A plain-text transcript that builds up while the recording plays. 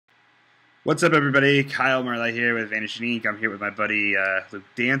What's up, everybody? Kyle Marley here with Vanishing Ink. I'm here with my buddy Luke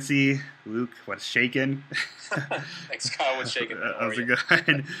Dancy. Luke, what's shaking? Thanks, Kyle. What's shaking? How's it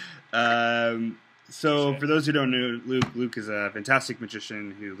going? So, for those who don't know, Luke is a fantastic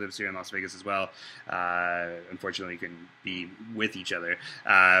magician who lives here in Las Vegas as well. Unfortunately, couldn't be with each other.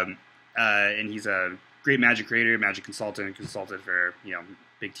 And he's a great magic creator, magic consultant for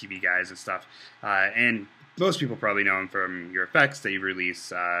big TV guys and stuff. And most people probably know him from your effects that you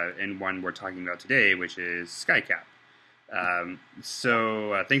release, and one we're talking about today, which is SkyCap.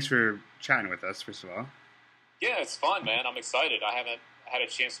 So thanks for chatting with us, first of all. Yeah, it's fun, man. I'm excited. I haven't had a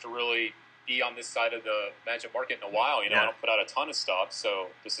chance to really be on this side of the magic market in a while. I don't put out a ton of stuff, so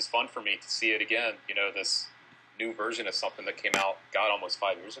this is fun for me to see it again. This new version of something that came out, almost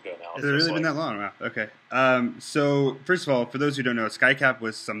 5 years ago now. Has it really been that long? Wow. Okay. So first of all, for those who don't know, SkyCap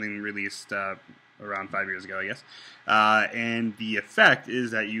was something released around 5 years ago, I guess. And the effect is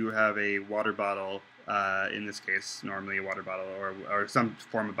that you have a water bottle, in this case, normally a water bottle or some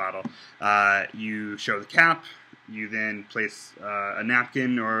form of bottle. You show the cap. You then place a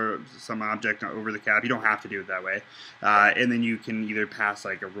napkin or some object over the cap. You don't have to do it that way. And then you can either pass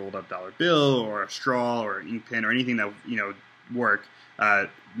like a rolled up dollar bill or a straw or an ink pen or anything that work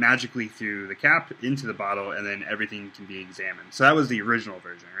magically through the cap into the bottle, and then everything can be examined. So that was the original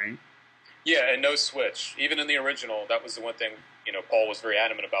version, right? Yeah, and no switch. Even in the original, that was the one thing Paul was very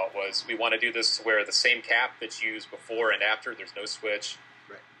adamant about, was we want to do this where the same cap that's used before and after, there's no switch,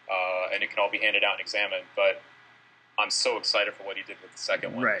 right. And it can all be handed out and examined. But I'm so excited for what he did with the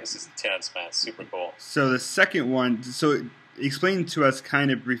second one. Right. This is intense, man. It's super cool. So the second one, so explain to us kind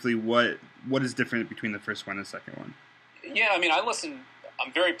of briefly what is different between the first one and the second one. Yeah, I mean,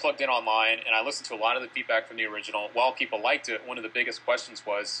 I'm very plugged in online, and I listened to a lot of the feedback from the original. While people liked it, one of the biggest questions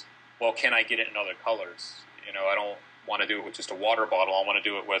was, well, can I get it in other colors? I don't want to do it with just a water bottle. I want to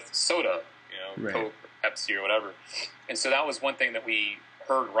do it with soda, right. Coke or Pepsi or whatever. And so that was one thing that we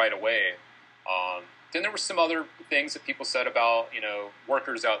heard right away. Then there were some other things that people said about,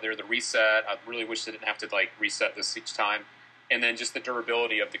 workers out there, the reset. I really wish they didn't have to reset this each time. And then just the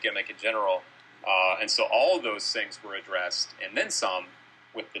durability of the gimmick in general. And so all of those things were addressed, and then some,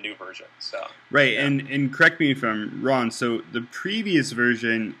 with the new version. So right, yeah. And correct me if I'm wrong. So the previous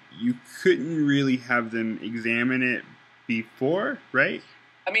version, you couldn't really have them examine it before, right?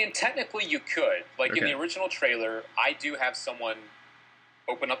 I mean, technically you could. In the original trailer, I do have someone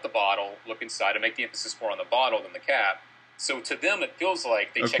open up the bottle, look inside, and make the emphasis more on the bottle than the cap. So to them, it feels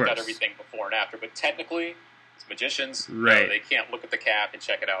like they checked out everything before and after. But technically, as magicians, right. They can't look at the cap and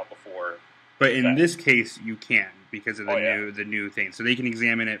check it out before. But in this case, you can, because of the new thing. So they can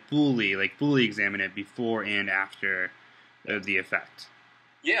examine it fully examine it before and after the effect.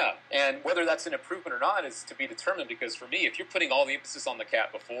 Yeah, and whether that's an improvement or not is to be determined, because for me, if you're putting all the emphasis on the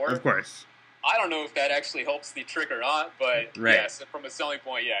cap before, of course, I don't know if that actually helps the trick or not, but right. Yes, from a selling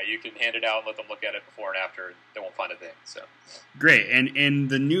point, yeah, you can hand it out and let them look at it before and after, and they won't find a thing. So great. And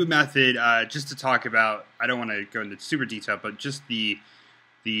the new method, just to talk about, I don't want to go into super detail, but just the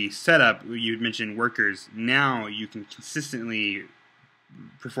setup, you mentioned workers. Now you can consistently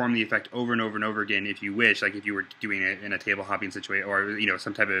perform the effect over and over and over again if you wish. Like if you were doing it in a table hopping situation or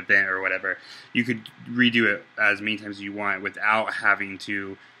some type of event or whatever, you could redo it as many times as you want without having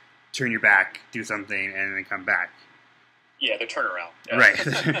to turn your back, do something, and then come back. Yeah, the turnaround. Yeah.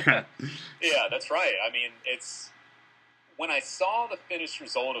 Right. Yeah, that's right. I mean, when I saw the finished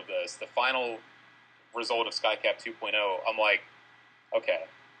result of this, the final result of SkyCap 2.0, I'm like, okay.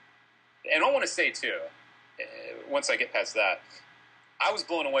 And I want to say, too, once I get past that, I was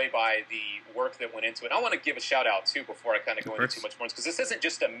blown away by the work that went into it. I want to give a shout-out, too, before I kind of go into too much more, because this isn't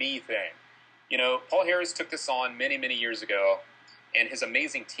just a me thing. Paul Harris took this on many, many years ago, and his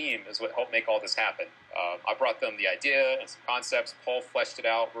amazing team is what helped make all this happen. I brought them the idea and some concepts. Paul fleshed it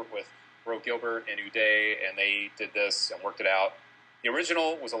out with Ro Gilbert and Uday, and they did this and worked it out. The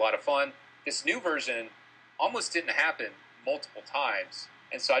original was a lot of fun. This new version almost didn't happen multiple times.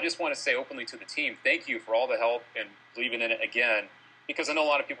 And so I just want to say openly to the team, thank you for all the help and believing in it again, because I know a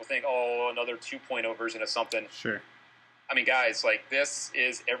lot of people think, oh, another 2.0 version of something. Sure. I mean, guys, this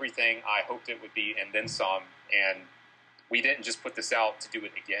is everything I hoped it would be and then some. And we didn't just put this out to do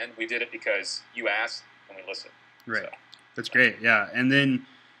it again. We did it because you asked and we listened. Right. So, that's great. Yeah. And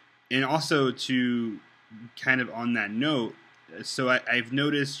also to kind of on that note, so I've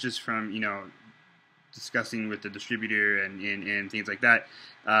noticed just from, discussing with the distributor and things like that,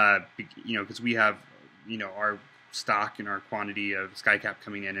 because we have, our stock and our quantity of SkyCap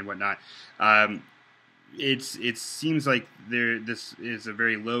coming in and whatnot. It seems like this is a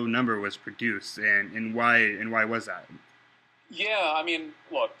very low number was produced, and why was that? Yeah, I mean,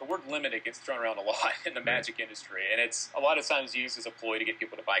 look, the word limited gets thrown around a lot in the magic industry, and it's a lot of times used as a ploy to get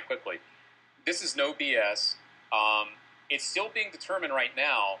people to buy quickly. This is no BS. It's still being determined right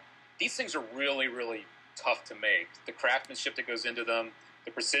now. These things are really, really tough to make. The craftsmanship that goes into them,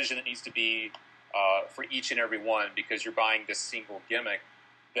 the precision that needs to be for each and every one, because you're buying this single gimmick,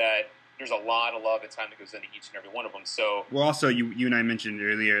 that there's a lot of love and time that goes into each and every one of them. So, well, also you and I mentioned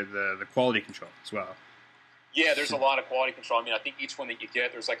earlier the quality control as well. Yeah, there's a lot of quality control. I mean, I think each one that you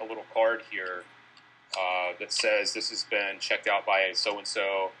get, there's like a little card here that says this has been checked out by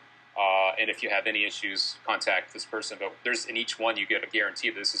so-and-so, and if you have any issues, contact this person. But there's in each one you get a guarantee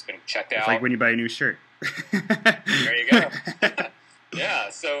that this has been checked out. It's like when you buy a new shirt. There you go. Yeah,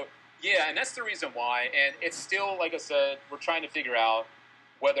 so, yeah, and that's the reason why. And it's still, like I said, we're trying to figure out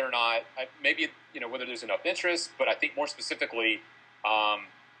whether or not, maybe, whether there's enough interest, but I think more specifically,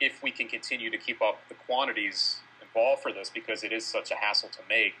 if we can continue to keep up the quantities involved for this, because it is such a hassle to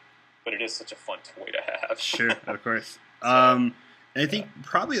make, but it is such a fun toy to have. Sure, of course. And I think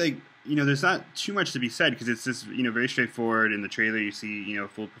probably there's not too much to be said because it's just very straightforward. In the trailer, you see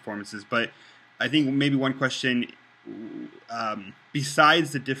full performances, but I think maybe one question,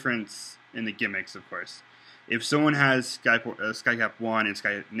 besides the difference in the gimmicks, of course, if someone has SkyCap 1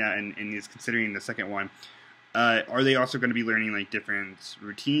 and is considering the second one. Are they also going to be learning like different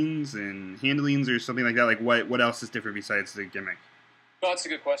routines and handlings or something like that? Like what else is different besides the gimmick? Well, that's a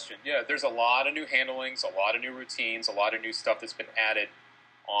good question. Yeah, there's a lot of new handlings, a lot of new routines, a lot of new stuff that's been added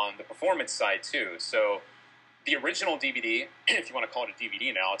on the performance side too. So the original DVD, if you want to call it a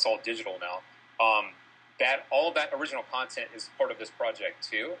DVD now, it's all digital now. All of that original content is part of this project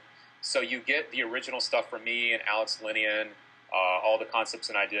too. So you get the original stuff from me and Alex Linian, all the concepts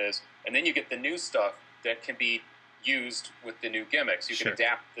and ideas, and then you get the new stuff that can be used with the new gimmicks. You can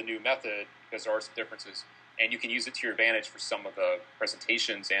adapt the new method because there are some differences, and you can use it to your advantage for some of the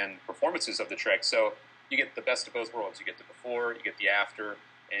presentations and performances of the trick. So you get the best of both worlds. You get the before, you get the after,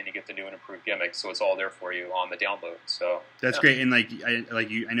 and you get the new and improved gimmicks. So it's all there for you on the download. So that's great. And I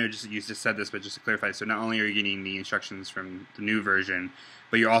know you just said this, but just to clarify, so not only are you getting the instructions from the new version,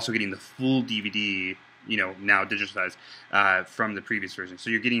 but you're also getting the full DVD. Now digitalized from the previous version. So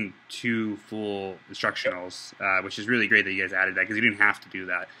you're getting 2 full instructionals, which is really great that you guys added that because you didn't have to do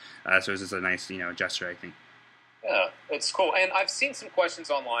that. So it's just a nice, gesture, I think. Yeah, it's cool. And I've seen some questions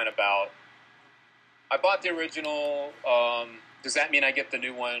online about, I bought the original, does that mean I get the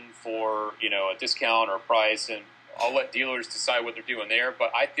new one for, a discount or a price? And I'll let dealers decide what they're doing there.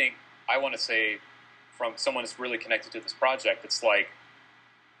 But I think, I want to say, from someone that's really connected to this project, it's like,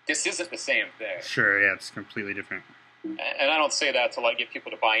 this isn't the same thing. Sure, yeah, it's completely different. And I don't say that to get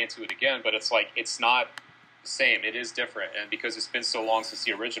people to buy into it again, but it's like it's not the same. It is different, and because it's been so long since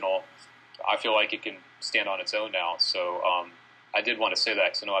the original, I feel like it can stand on its own now. So I did want to say that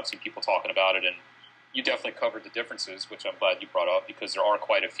because I know I've seen people talking about it, and you definitely covered the differences, which I'm glad you brought up because there are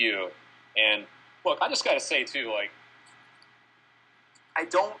quite a few. And look, I just got to say too, I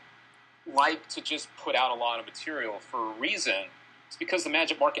don't like to just put out a lot of material for a reason. It's because the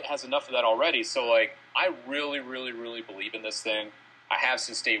Magic market has enough of that already. So, I really, really, really believe in this thing. I have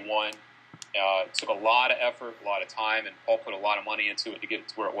since day one. It took a lot of effort, a lot of time, and Paul put a lot of money into it to get it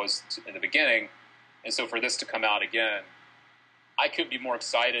to where it was in the beginning. And so for this to come out again, I couldn't be more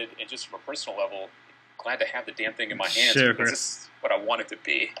excited, and just from a personal level, glad to have the damn thing in my hands because this is what I want it to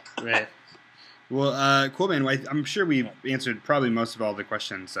be. Right. Well, cool, man. Well, I'm sure we've answered probably most of all the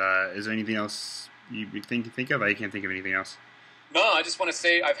questions. Is there anything else you think of? I can't think of anything else. No, I just want to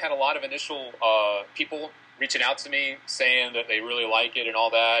say I've had a lot of initial people reaching out to me saying that they really like it and all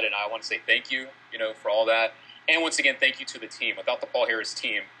that, and I want to say thank you, for all that. And once again, thank you to the team. Without the Paul Harris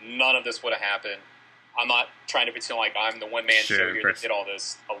team, none of this would have happened. I'm not trying to pretend like I'm the one-man show here that did all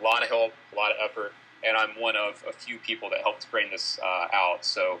this. A lot of help, a lot of effort, and I'm one of a few people that helped bring this out.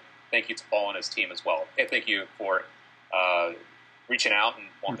 So thank you to Paul and his team as well. And thank you for reaching out and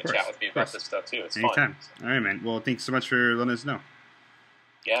wanting to chat with me about this stuff too. It's Anytime. fun. All right, man. Well, thanks so much for letting us know.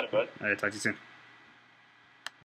 Yeah, bud. All right, talk to you soon.